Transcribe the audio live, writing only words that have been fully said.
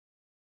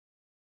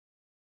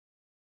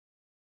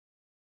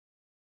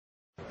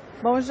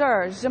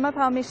Bonjour, je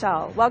m'appelle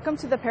Michelle. Welcome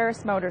to the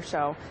Paris Motor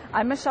Show.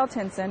 I'm Michelle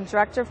Tinson,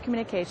 Director of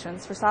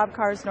Communications for SAAB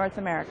Cars North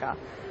America.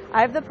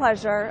 I have the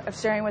pleasure of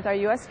sharing with our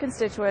U.S.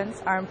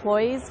 constituents, our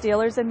employees,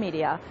 dealers, and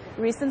media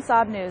recent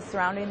SAAB news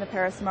surrounding the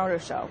Paris Motor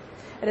Show.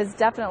 It is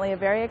definitely a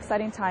very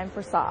exciting time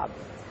for SAAB.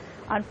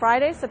 On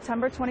Friday,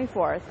 September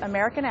 24th,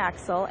 American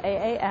Axle,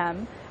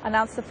 AAM,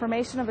 announced the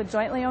formation of a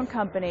jointly owned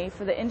company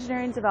for the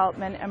engineering,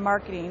 development, and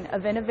marketing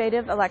of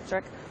innovative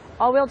electric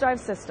all-wheel drive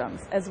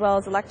systems, as well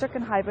as electric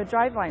and hybrid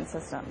driveline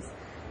systems.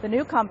 The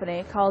new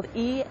company, called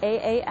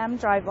EAAM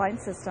Driveline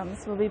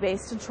Systems, will be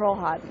based in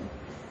Trollhättan.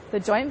 The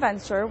joint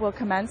venture will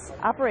commence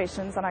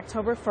operations on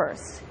October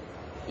 1st.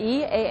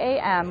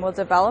 EAAM will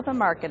develop and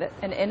market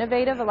an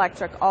innovative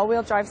electric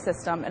all-wheel drive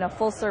system in a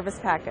full-service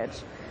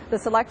package.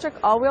 This electric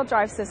all-wheel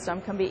drive system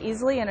can be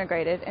easily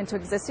integrated into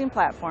existing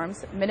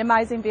platforms,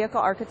 minimizing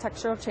vehicle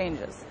architectural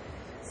changes.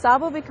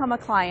 SAAB will become a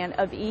client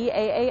of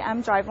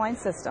EAAM Driveline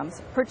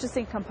Systems,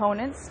 purchasing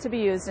components to be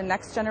used in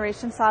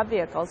next-generation SAAB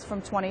vehicles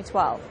from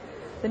 2012.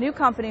 The new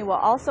company will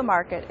also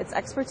market its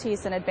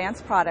expertise in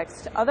advanced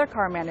products to other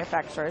car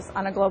manufacturers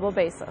on a global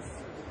basis.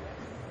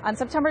 On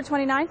September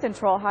 29th in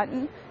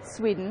Trollhättan,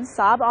 Sweden,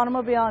 SAAB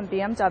Automobile and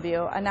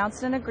BMW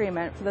announced an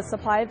agreement for the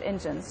supply of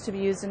engines to be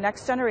used in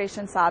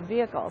next-generation SAAB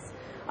vehicles.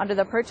 Under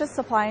the Purchase,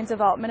 Supply, and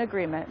Development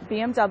Agreement,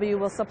 BMW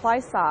will supply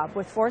SAAB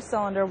with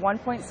four-cylinder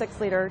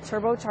 1.6-liter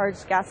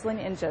turbocharged gasoline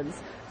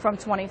engines from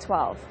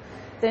 2012.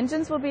 The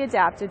engines will be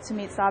adapted to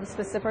meet SAAB's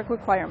specific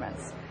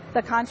requirements.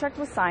 The contract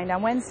was signed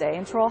on Wednesday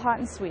in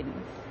Trollhättan, Sweden.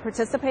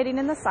 Participating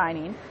in the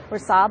signing were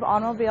SAAB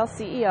Automobile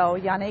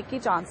CEO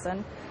Jan-Åke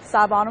Johnson,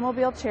 SAAB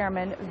Automobile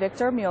Chairman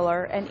Victor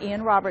Mueller, and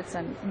Ian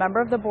Robertson, member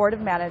of the Board of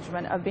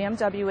Management of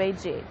BMW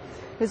AG,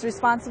 who's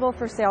responsible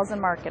for sales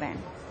and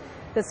marketing.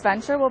 This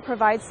venture will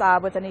provide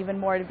SAAB with an even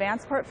more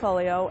advanced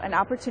portfolio and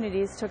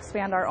opportunities to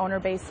expand our owner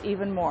base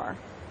even more.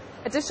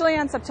 Additionally,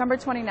 on September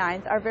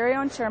 29th, our very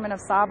own chairman of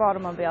SAAB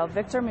Automobile,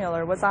 Victor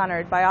Mueller, was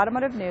honored by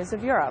Automotive News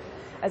of Europe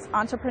as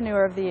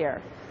Entrepreneur of the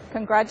Year.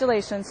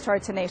 Congratulations to our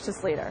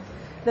tenacious leader.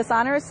 This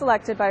honor is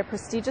selected by a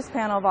prestigious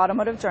panel of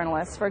automotive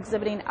journalists for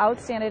exhibiting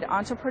outstanding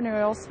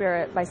entrepreneurial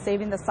spirit by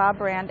saving the SAAB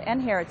brand and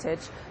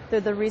heritage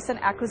through the recent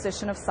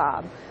acquisition of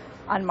SAAB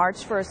on March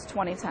 1st,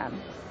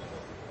 2010.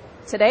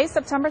 Today,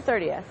 September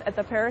 30th, at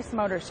the Paris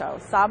Motor Show,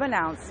 SAAB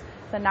announced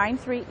the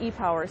 9.3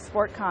 e-Power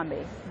Sport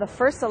Combi, the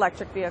first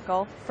electric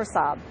vehicle for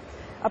SAAB.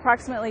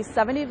 Approximately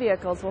 70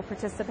 vehicles will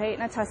participate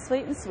in a test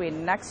fleet in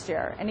Sweden next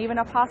year, and even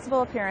a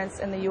possible appearance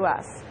in the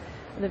U.S.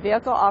 The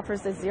vehicle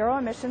offers a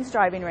zero-emissions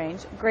driving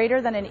range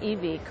greater than an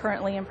EV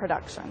currently in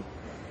production.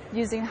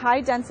 Using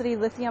high-density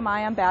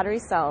lithium-ion battery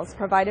cells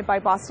provided by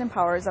Boston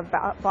Powers of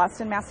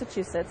Boston,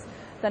 Massachusetts,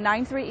 the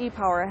 9.3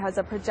 e-Power has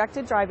a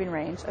projected driving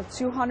range of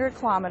 200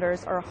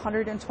 kilometers or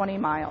 120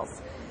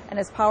 miles and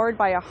is powered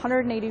by a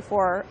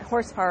 184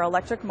 horsepower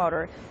electric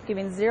motor,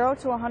 giving 0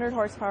 to 100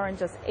 horsepower in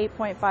just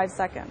 8.5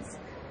 seconds.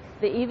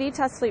 The EV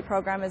test fleet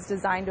program is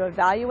designed to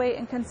evaluate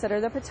and consider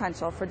the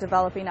potential for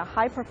developing a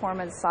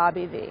high-performance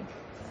SAAB EV.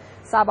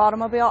 SAAB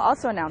Automobile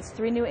also announced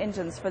 3 new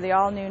engines for the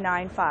all-new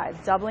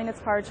 9.5, doubling its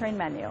powertrain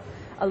menu.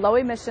 A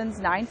low-emissions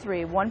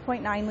 9.3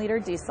 1.9-liter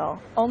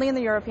diesel, only in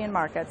the European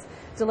markets,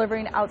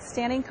 delivering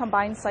outstanding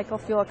combined cycle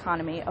fuel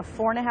economy of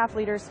 4.5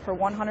 liters per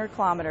 100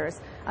 kilometers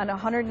and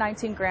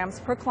 119 grams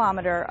per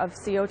kilometer of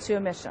CO2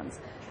 emissions.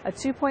 A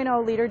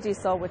 2.0-liter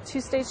diesel with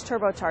 2-stage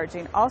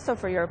turbocharging, also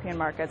for European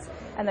markets,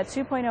 and the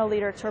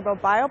 2.0-liter turbo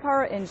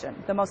biopower engine,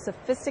 the most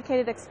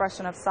sophisticated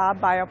expression of SAAB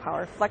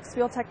biopower flex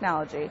fuel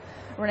technology,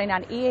 running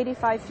on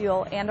E85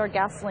 fuel and/or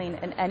gasoline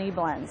in any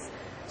blends,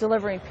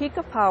 delivering peak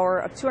of power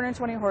of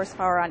 220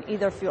 horsepower on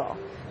either fuel.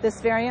 This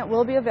variant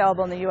will be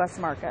available in the U.S.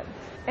 market.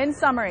 In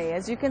summary,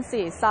 as you can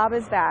see, SAAB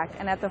is back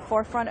and at the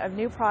forefront of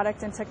new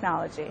product and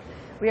technology.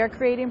 We are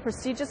creating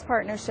prestigious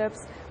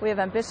partnerships, we have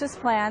ambitious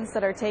plans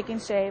that are taking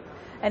shape,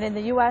 and in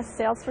the U.S.,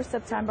 sales for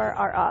September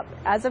are up.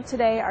 As of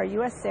today, our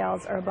U.S.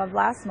 sales are above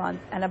last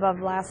month and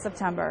above last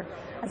September.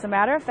 As a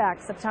matter of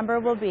fact, September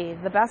will be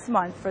the best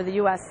month for the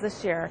U.S.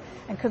 this year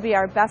and could be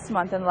our best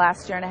month in the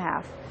last year and a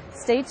half.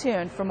 Stay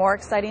tuned for more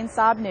exciting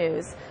SAAB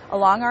news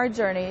along our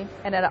journey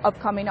and at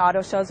upcoming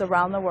auto shows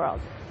around the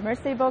world.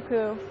 Merci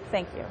beaucoup.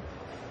 Thank you.